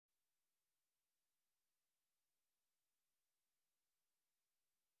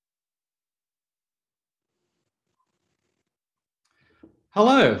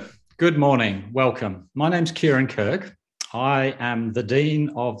Hello, good morning, welcome. My name's Kieran Kirk. I am the Dean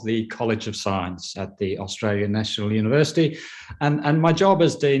of the College of Science at the Australian National University. And my job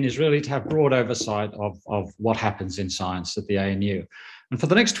as Dean is really to have broad oversight of what happens in science at the ANU. And for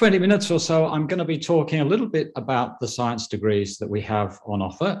the next 20 minutes or so, I'm going to be talking a little bit about the science degrees that we have on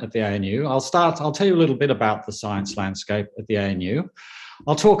offer at the ANU. I'll tell you a little bit about the science landscape at the ANU.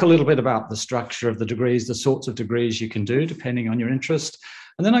 I'll talk a little bit about the structure of the degrees, the sorts of degrees you can do depending on your interest.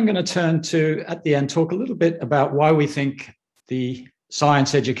 And then I'm going to turn to, at the end, talk a little bit about why we think the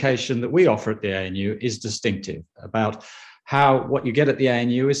science education that we offer at the ANU is distinctive, about how what you get at the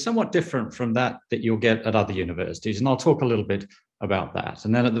ANU is somewhat different from that you'll get at other universities. And I'll talk a little bit about that.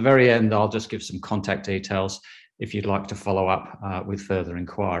 And then at the very end, I'll just give some contact details if you'd like to follow up with further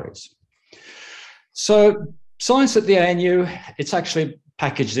inquiries. So science at the ANU, it's actually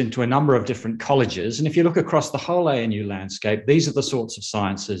packaged into a number of different colleges. And if you look across the whole ANU landscape, these are the sorts of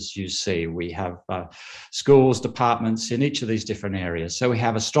sciences you see. We have schools, departments in each of these different areas. So we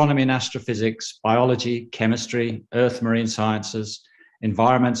have astronomy and astrophysics, biology, chemistry, earth, marine sciences,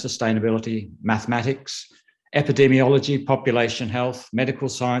 environment, sustainability, mathematics, epidemiology, population health, medical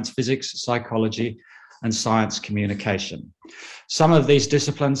science, physics, psychology, and science communication. Some of these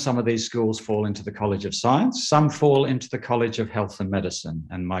disciplines, some of these schools fall into the College of Science, some fall into the College of Health and Medicine.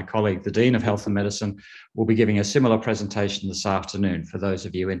 And my colleague, the Dean of Health and Medicine, will be giving a similar presentation this afternoon for those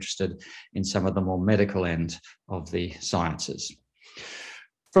of you interested in some of the more medical end of the sciences.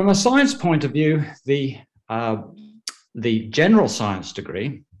 From a science point of view, the general science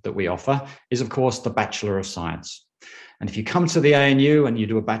degree that we offer is, of course, the Bachelor of Science. And if you come to the ANU and you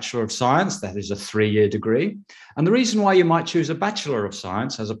do a Bachelor of Science, that is a 3-year degree. And the reason why you might choose a Bachelor of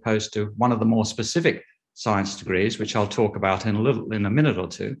Science as opposed to one of the more specific science degrees, which I'll talk about in a minute or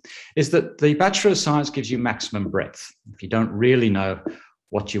two, is that the Bachelor of Science gives you maximum breadth. If you don't really know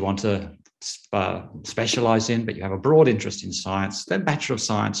what you want to specialize in, but you have a broad interest in science, then Bachelor of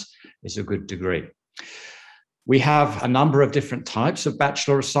Science is a good degree. We have a number of different types of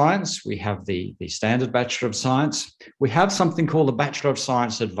Bachelor of Science. We have the standard Bachelor of Science. We have something called the Bachelor of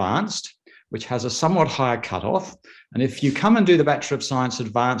Science Advanced, which has a somewhat higher cutoff. And if you come and do the Bachelor of Science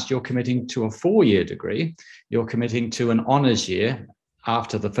Advanced, you're committing to a 4-year degree. You're committing to an honours year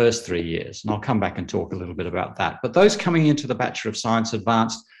after the first 3 years. And I'll come back and talk a little bit about that. But those coming into the Bachelor of Science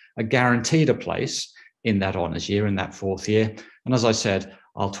Advanced are guaranteed a place in that honours year, in that 4th year. And as I said,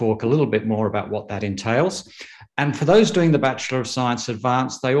 I'll talk a little bit more about what that entails. And for those doing the Bachelor of Science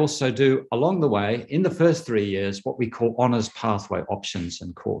Advanced, they also do, along the way, in the first 3 years, what we call honours pathway options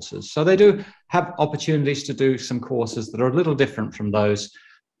and courses. So they do have opportunities to do some courses that are a little different from those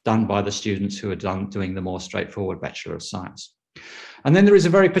done by the students who are doing the more straightforward Bachelor of Science. And then there is a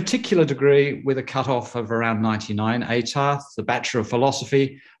very particular degree with a cutoff of around 99 ATAR, the Bachelor of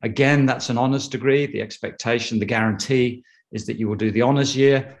Philosophy. Again, that's an honours degree. The expectation, the guarantee is that you will do the honours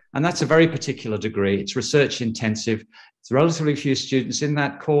year. And that's a very particular degree. It's research intensive. It's relatively few students in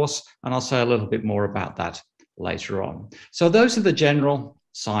that course. And I'll say a little bit more about that later on. So those are the general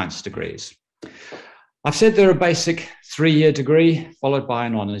science degrees. I've said they're a basic 3-year degree followed by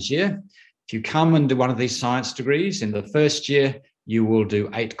an honours year. If you come and do one of these science degrees, in the first year, you will do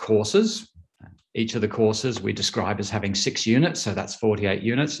 8 courses. Each of the courses we describe as having 6 units, so that's 48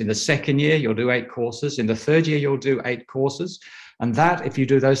 units. In the second year, you'll do 8 courses. In the third year, you'll do 8 courses. And that, if you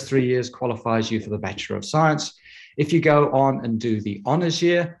do those 3 years, qualifies you for the Bachelor of Science. If you go on and do the honours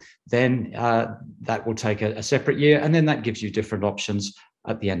year, then that will take a separate year, and then that gives you different options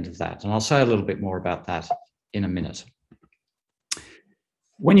at the end of that. And I'll say a little bit more about that in a minute.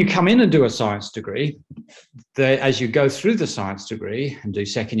 When you come in and do a science degree, as you go through the science degree and do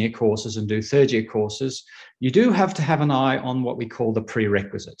second-year courses and do third-year courses, you do have to have an eye on what we call the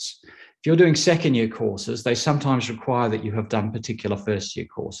prerequisites. If you're doing second-year courses, they sometimes require that you have done particular first-year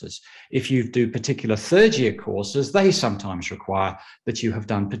courses. If you do particular third-year courses, they sometimes require that you have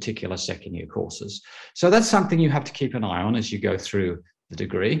done particular second-year courses. So that's something you have to keep an eye on as you go through the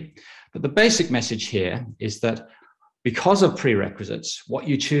degree. But the basic message here is that because of prerequisites, what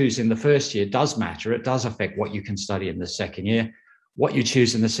you choose in the first year does matter. It does affect what you can study in the second year. What you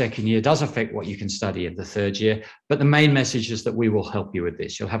choose in the second year does affect what you can study in the third year. But the main message is that we will help you with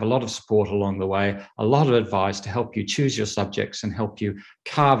this. You'll have a lot of support along the way, a lot of advice to help you choose your subjects and help you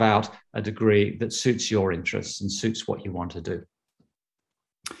carve out a degree that suits your interests and suits what you want to do.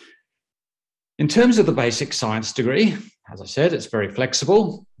 In terms of the basic science degree, as I said, it's very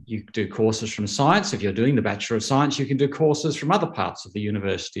flexible. You do courses from science. If you're doing the Bachelor of Science, you can do courses from other parts of the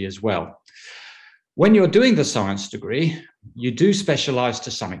university as well. When you're doing the science degree, you do specialize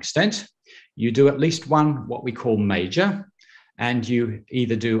to some extent. You do at least one, what we call major, and you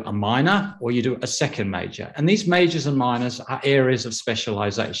either do a minor or you do a second major. And these majors and minors are areas of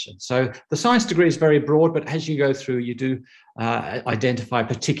specialization. So the science degree is very broad, but as you go through, you do identify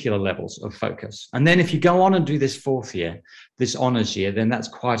particular levels of focus. And then if you go on and do this fourth year, this honors year, then that's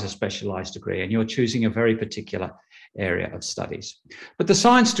quite a specialized degree, and you're choosing a very particular area of studies. But the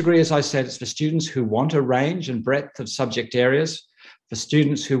science degree, as I said, is for students who want a range and breadth of subject areas, for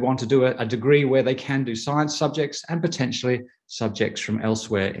students who want to do a degree where they can do science subjects and potentially subjects from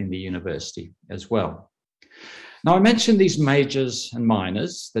elsewhere in the university as well. Now, I mentioned these majors and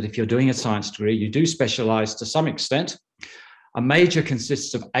minors, that if you're doing a science degree, you do specialize to some extent. A major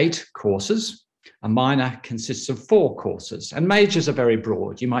consists of 8 courses. A minor consists of 4 courses, and majors are very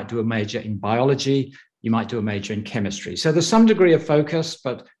broad. You might do a major in biology, you might do a major in chemistry. So there's some degree of focus,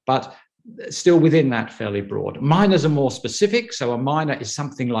 but still within that fairly broad. Minors are more specific. So a minor is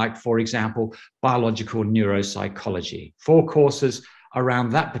something like, for example, biological neuropsychology. 4 courses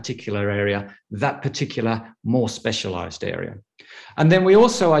around that particular area, that particular more specialized area. And then we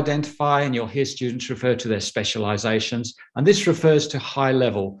also identify, and you'll hear students refer to their specializations, and this refers to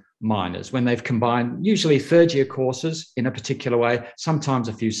high-level minors when they've combined usually third-year courses in a particular way, sometimes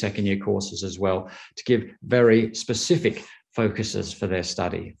a few second-year courses as well, to give very specific focuses for their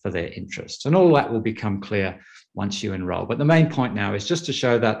study, for their interests. And all that will become clear once you enroll. But the main point now is just to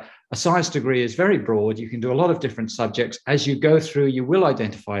show that a science degree is very broad. You can do a lot of different subjects. As you go through, you will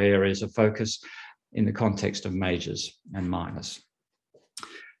identify areas of focus in the context of majors and minors.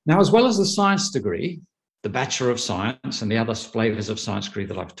 Now, as well as the science degree, the Bachelor of Science and the other flavors of science degree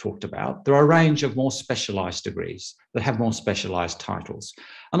that I've talked about, there are a range of more specialized degrees that have more specialized titles.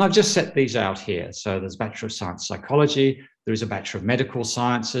 And I've just set these out here. So there's Bachelor of Science Psychology, there is a Bachelor of Medical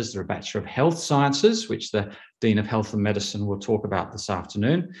Sciences, there are a Bachelor of Health Sciences, which the Dean of Health and Medicine will talk about this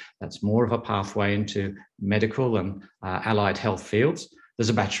afternoon. That's more of a pathway into medical and allied health fields. There's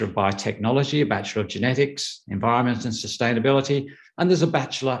a Bachelor of Biotechnology, a Bachelor of Genetics, Environment and Sustainability, and there's a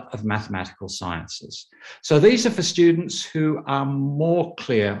Bachelor of Mathematical Sciences. So these are for students who are more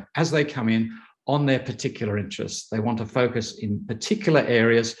clear as they come in on their particular interests. They want to focus in particular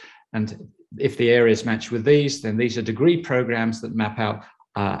areas, and if the areas match with these, then these are degree programs that map out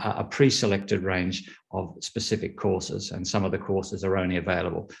a pre-selected range of specific courses, and some of the courses are only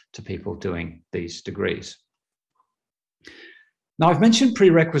available to people doing these degrees. Now, I've mentioned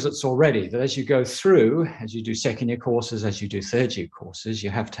prerequisites already, that as you go through, as you do second year courses, as you do third year courses, you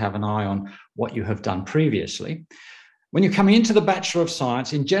have to have an eye on what you have done previously. When you're coming into the Bachelor of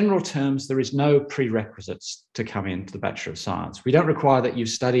Science, in general terms, there is no prerequisites to come into the Bachelor of Science. We don't require that you've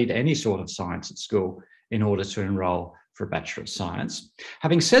studied any sort of science at school in order to enroll for a Bachelor of Science.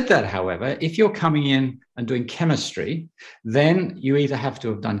 Having said that, however, if you're coming in and doing chemistry, then you either have to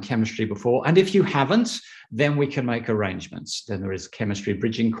have done chemistry before, and if you haven't, then we can make arrangements. Then there is chemistry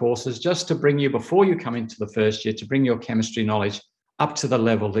bridging courses just to bring you, before you come into the first year, to bring your chemistry knowledge up to the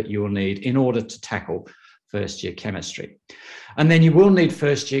level that you will need in order to tackle first year chemistry. And then you will need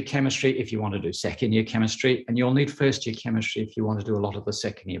first year chemistry if you want to do second year chemistry, and you'll need first year chemistry if you want to do a lot of the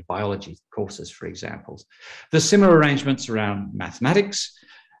second year biology courses, for example. There's similar arrangements around mathematics,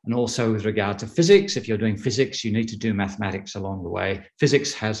 and also with regard to physics. If you're doing physics, you need to do mathematics along the way.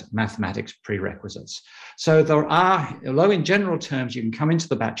 Physics has mathematics prerequisites. So there are, although in general terms, you can come into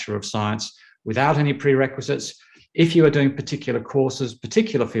the Bachelor of Science without any prerequisites, if you are doing particular courses,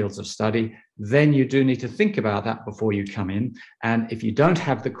 particular fields of study, then you do need to think about that before you come in. And if you don't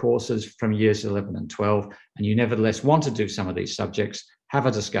have the courses from years 11 and 12, and you nevertheless want to do some of these subjects, have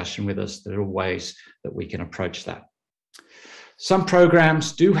a discussion with us. There are ways that we can approach that. Some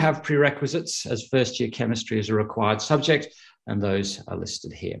programs do have prerequisites, as first year chemistry is a required subject, and those are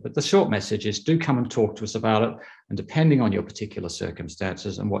listed here. But the short message is, do come and talk to us about it, and depending on your particular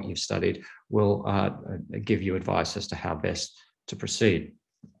circumstances and what you've studied, we'll give you advice as to how best to proceed.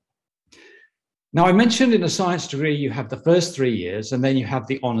 Now, I mentioned in a science degree, you have the first 3 years, and then you have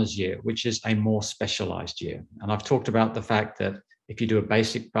the honours year, which is a more specialised year. And I've talked about the fact that if you do a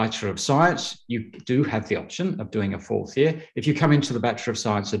basic Bachelor of Science, you do have the option of doing a 4th year. If you come into the Bachelor of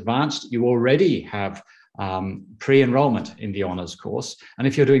Science Advanced, you already have pre-enrollment in the honours course. And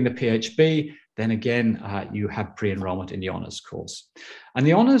if you're doing the PhD, then again, you have pre-enrollment in the honours course. And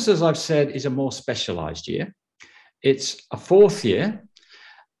the honours, as I've said, is a more specialised year. It's a 4th year.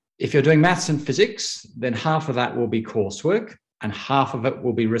 If you're doing maths and physics, then half of that will be coursework and half of it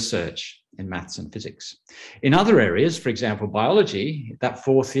will be research in maths and physics. In other areas, for example, biology, that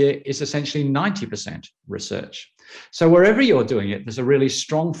 4th year is essentially 90% research. So wherever you're doing it, there's a really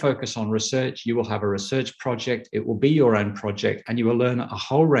strong focus on research. You will have a research project. It will be your own project, and you will learn a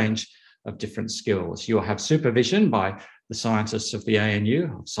whole range of different skills. You'll have supervision by the scientists of the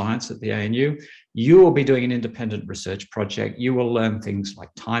ANU, science at the ANU. You will be doing an independent research project. You will learn things like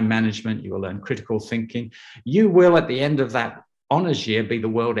time management. You will learn critical thinking. You will, at the end of that honours year, be the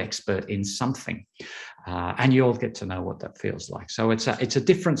world expert in something. And you'll get to know what that feels like. So it's a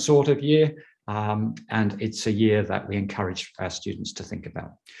different sort of year. And it's a year that we encourage our students to think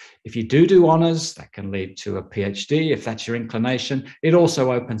about. If you do honours, that can lead to a PhD, if that's your inclination. It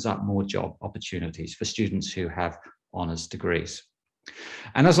also opens up more job opportunities for students who have honours degrees.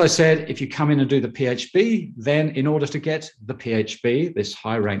 And as I said, if you come in and do the PhD, then in order to get the PhD, this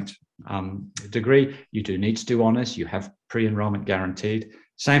high-ranked degree, you do need to do honours. You have pre-enrollment guaranteed.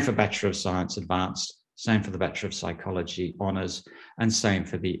 Same for Bachelor of Science Advanced. Same for the Bachelor of Psychology Honours, and same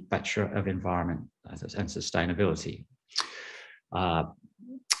for the Bachelor of Environment and Sustainability. A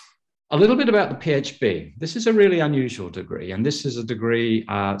little bit about the PhD. This is a really unusual degree, and this is a degree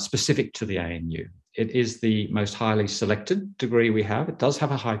specific to the ANU. It is the most highly selected degree we have. It does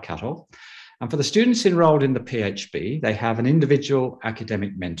have a high cutoff. And for the students enrolled in the PhD, they have an individual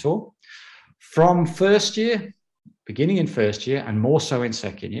academic mentor from first year, beginning in first year, and more so in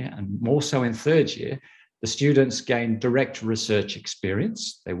second year, and more so in third year. The students gain direct research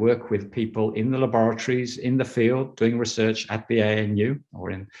experience. They work with people in the laboratories, in the field, doing research at the ANU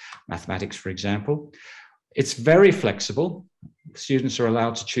or in mathematics, for example. It's very flexible. Students are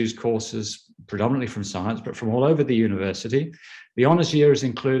allowed to choose courses predominantly from science, but from all over the university. The honours year is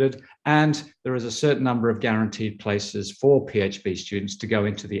included, and there is a certain number of guaranteed places for PhD students to go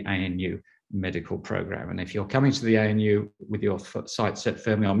into the ANU medical program. And if you're coming to the ANU with your sights set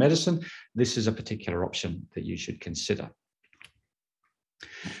firmly on medicine, this is a particular option that you should consider.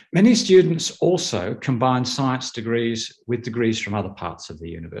 Many students also combine science degrees with degrees from other parts of the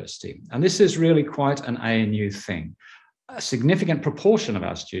university. And this is really quite an ANU thing. A significant proportion of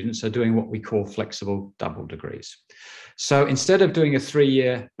our students are doing what we call flexible double degrees. So instead of doing a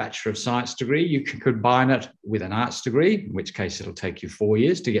 3-year Bachelor of Science degree, you can combine it with an arts degree, in which case it'll take you 4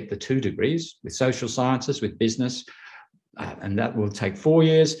 years to get the 2 degrees, with social sciences, with business, and that will take 4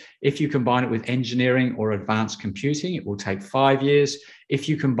 years. If you combine it with engineering or advanced computing, it will take 5 years. If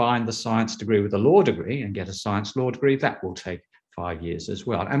you combine the science degree with a law degree and get a science law degree, that will take 5 years as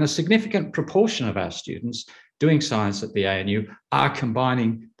well. And a significant proportion of our students doing science at the ANU are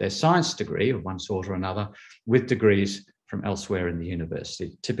combining their science degree of one sort or another with degrees from elsewhere in the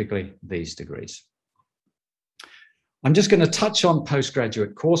university, typically these degrees. I'm just going to touch on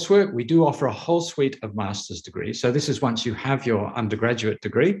postgraduate coursework. We do offer a whole suite of master's degrees. So this is once you have your undergraduate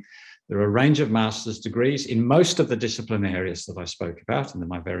degree. There are a range of master's degrees in most of the discipline areas that I spoke about in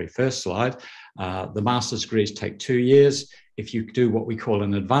my very first slide. The master's degrees take 2 years. If you do what we call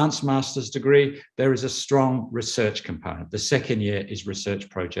an advanced master's degree, there is a strong research component. The second year is research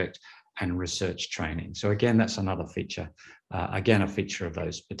project and research training. So again, that's another feature, again, a feature of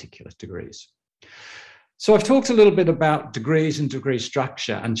those particular degrees. So I've talked a little bit about degrees and degree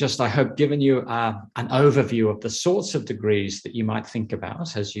structure, and just, I hope, given you an overview of the sorts of degrees that you might think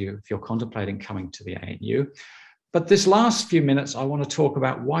about if you're contemplating coming to the ANU. But this last few minutes, I want to talk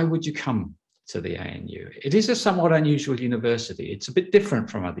about why would you come to the ANU? It is a somewhat unusual university. It's a bit different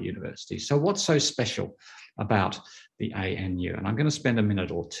from other universities. So what's so special about the ANU? And I'm going to spend a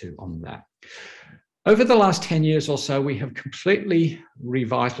minute or two on that. Over the last 10 years or so, we have completely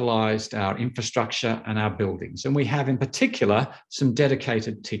revitalized our infrastructure and our buildings. And we have in particular some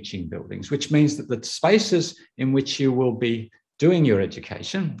dedicated teaching buildings, which means that the spaces in which you will be doing your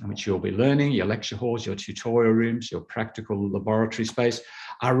education, in which you'll be learning, your lecture halls, your tutorial rooms, your practical laboratory space,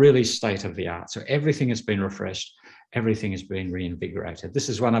 are really state of the art. So everything has been refreshed. Everything has been reinvigorated. This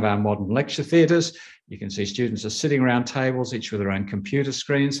is one of our modern lecture theatres. You can see students are sitting around tables, each with their own computer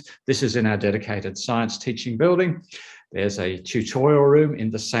screens. This is in our dedicated science teaching building. There's a tutorial room in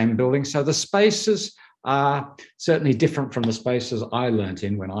the same building. So the spaces are certainly different from the spaces I learnt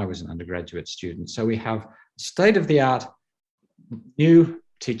in when I was an undergraduate student. So we have state-of-the-art new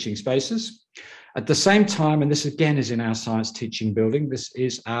teaching spaces. At the same time, and this again is in our science teaching building, this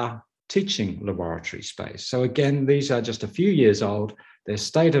is our teaching laboratory space. So again, these are just a few years old. They're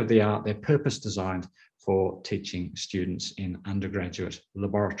state-of-the-art. They're purpose-designed for teaching students in undergraduate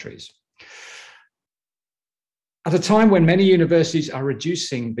laboratories. At a time when many universities are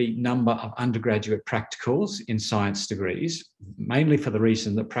reducing the number of undergraduate practicals in science degrees, mainly for the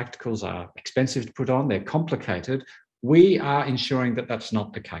reason that practicals are expensive to put on, they're complicated, we are ensuring that that's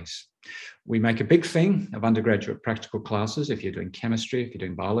not the case. We make a big thing of undergraduate practical classes. If you're doing chemistry, if you're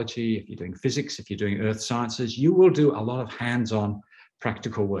doing biology, if you're doing physics, if you're doing earth sciences, you will do a lot of hands-on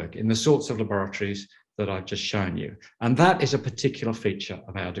practical work in the sorts of laboratories that I've just shown you. And that is a particular feature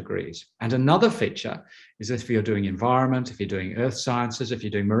of our degrees. And another feature is if you're doing environment, if you're doing earth sciences, if you're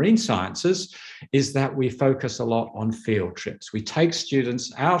doing marine sciences, is that we focus a lot on field trips. We take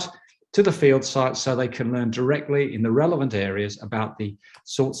students out to the field sites so they can learn directly in the relevant areas about the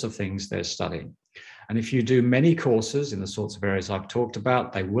sorts of things they're studying. And if you do many courses in the sorts of areas I've talked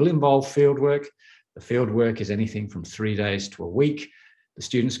about, they will involve fieldwork. The fieldwork is anything from 3 days to a week. The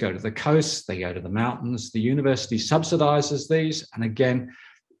students go to the coast, they go to the mountains. The university subsidises these. And again,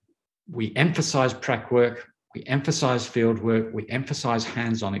 we emphasise prac work, we emphasise fieldwork, we emphasise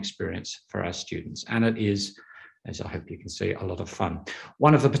hands-on experience for our students. And it is, as I hope you can see, a lot of fun.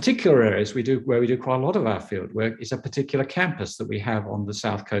 One of the particular areas where we do quite a lot of our field work is a particular campus that we have on the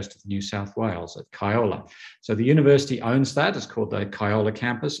south coast of New South Wales at Kyola. So the university owns that. It's called the Kyola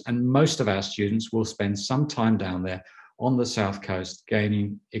campus, and most of our students will spend some time down there on the south coast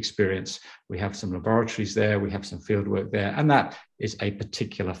gaining experience. We have some laboratories there, we have some field work there, and that is a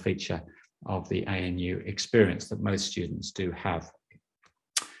particular feature of the ANU experience that most students do have.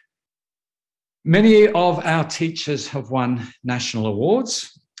 Many of our teachers have won national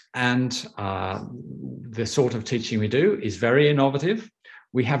awards, and the sort of teaching we do is very innovative.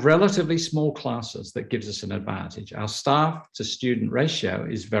 We have relatively small classes that gives us an advantage. Our staff to student ratio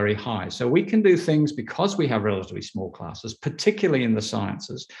is very high. So we can do things because we have relatively small classes, particularly in the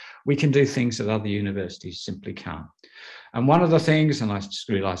sciences, we can do things that other universities simply can't. And one of the things, and I just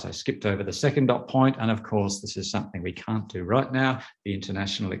realized I skipped over the second dot point, and of course, this is something we can't do right now, the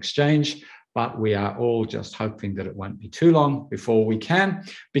international exchange. But we are all just hoping that it won't be too long before we can,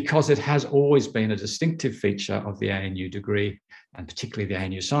 because it has always been a distinctive feature of the ANU degree, and particularly the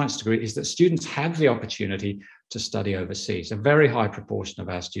ANU science degree, is that students have the opportunity to study overseas. A very high proportion of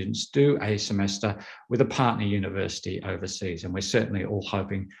our students do a semester with a partner university overseas, and we're certainly all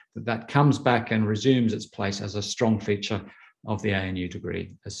hoping that that comes back and resumes its place as a strong feature of the ANU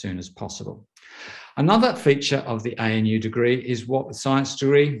degree as soon as possible. Another feature of the ANU degree is what the science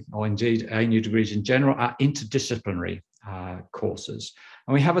degree, or indeed ANU degrees in general, are interdisciplinary courses.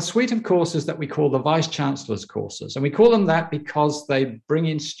 And we have a suite of courses that we call the Vice Chancellor's courses. And we call them that because they bring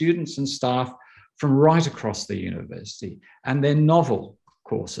in students and staff from right across the university. And they're novel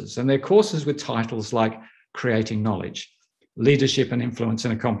courses. And they're courses with titles like Creating Knowledge, Leadership and Influence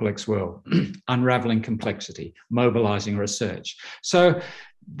in a Complex World, Unraveling Complexity, Mobilizing Research. So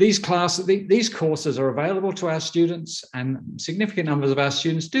these courses are available to our students, and significant numbers of our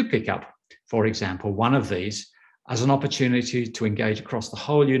students do pick up, for example, one of these as an opportunity to engage across the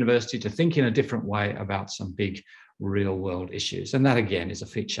whole university, to think in a different way about some big real world issues. And that again is a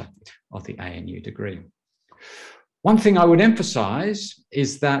feature of the ANU degree. One thing I would emphasize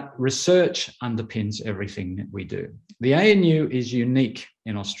is that research underpins everything that we do. The ANU is unique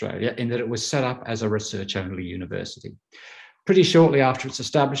in Australia in that it was set up as a research-only university. Pretty shortly after its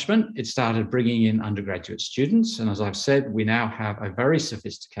establishment, it started bringing in undergraduate students. And as I've said, we now have a very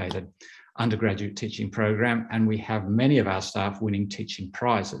sophisticated undergraduate teaching program, and we have many of our staff winning teaching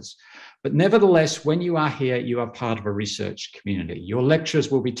prizes. But nevertheless, when you are here, you are part of a research community. Your lecturers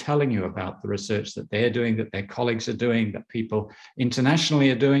will be telling you about the research that they're doing, that their colleagues are doing, that people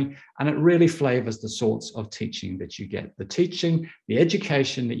internationally are doing, and it really flavors the sorts of teaching that you get. The teaching, the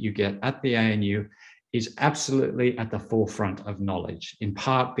education that you get at the ANU is absolutely at the forefront of knowledge, in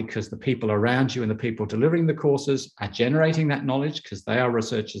part because the people around you and the people delivering the courses are generating that knowledge because they are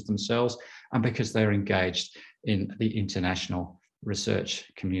researchers themselves, and because they're engaged in the international research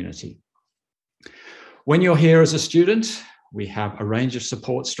community. When you're here as a student, we have a range of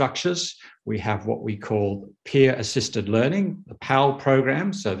support structures. We have what we call peer-assisted learning, the PAL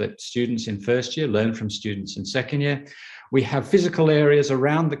program, so that students in first year learn from students in second year. We have physical areas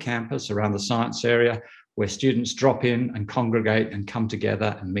around the campus, around the science area, where students drop in and congregate and come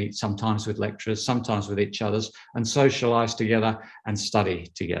together and meet, sometimes with lecturers, sometimes with each others, and socialise together and study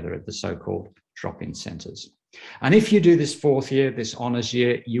together at the so-called drop-in centres. And if you do this fourth year, this honours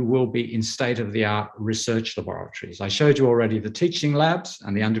year, you will be in state-of-the-art research laboratories. I showed you already the teaching labs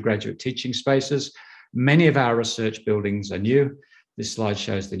and the undergraduate teaching spaces. Many of our research buildings are new. This slide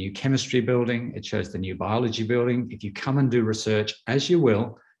shows the new chemistry building. It shows the new biology building. If you come and do research, as you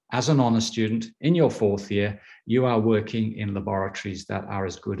will, as an honours student in your fourth year, you are working in laboratories that are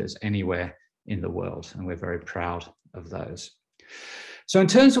as good as anywhere in the world. And we're very proud of those. So in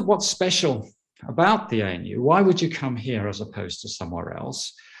terms of what's special about the ANU, why would you come here as opposed to somewhere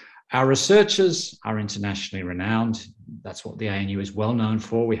else? Our researchers are internationally renowned. That's what the ANU is well known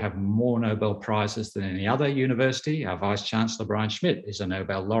for. We have more Nobel Prizes than any other university. Our Vice Chancellor, Brian Schmidt, is a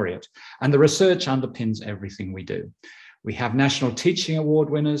Nobel laureate. And the research underpins everything we do. We have National Teaching Award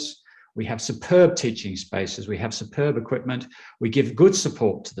winners. We have superb teaching spaces. We have superb equipment. We give good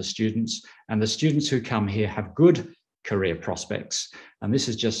support to the students, and the students who come here have good career prospects. And this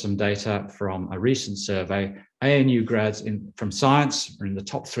is just some data from a recent survey. ANU grads from science are in the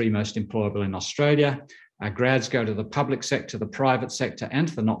top 3 most employable in Australia. Our grads go to the public sector, the private sector, and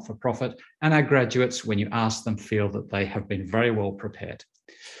the not-for-profit. And our graduates, when you ask them, feel that they have been very well prepared.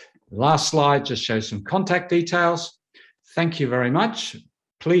 The last slide just shows some contact details. Thank you very much.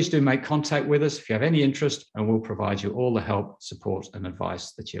 Please do make contact with us if you have any interest, and we'll provide you all the help, support, and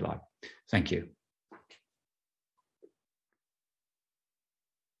advice that you like. Thank you.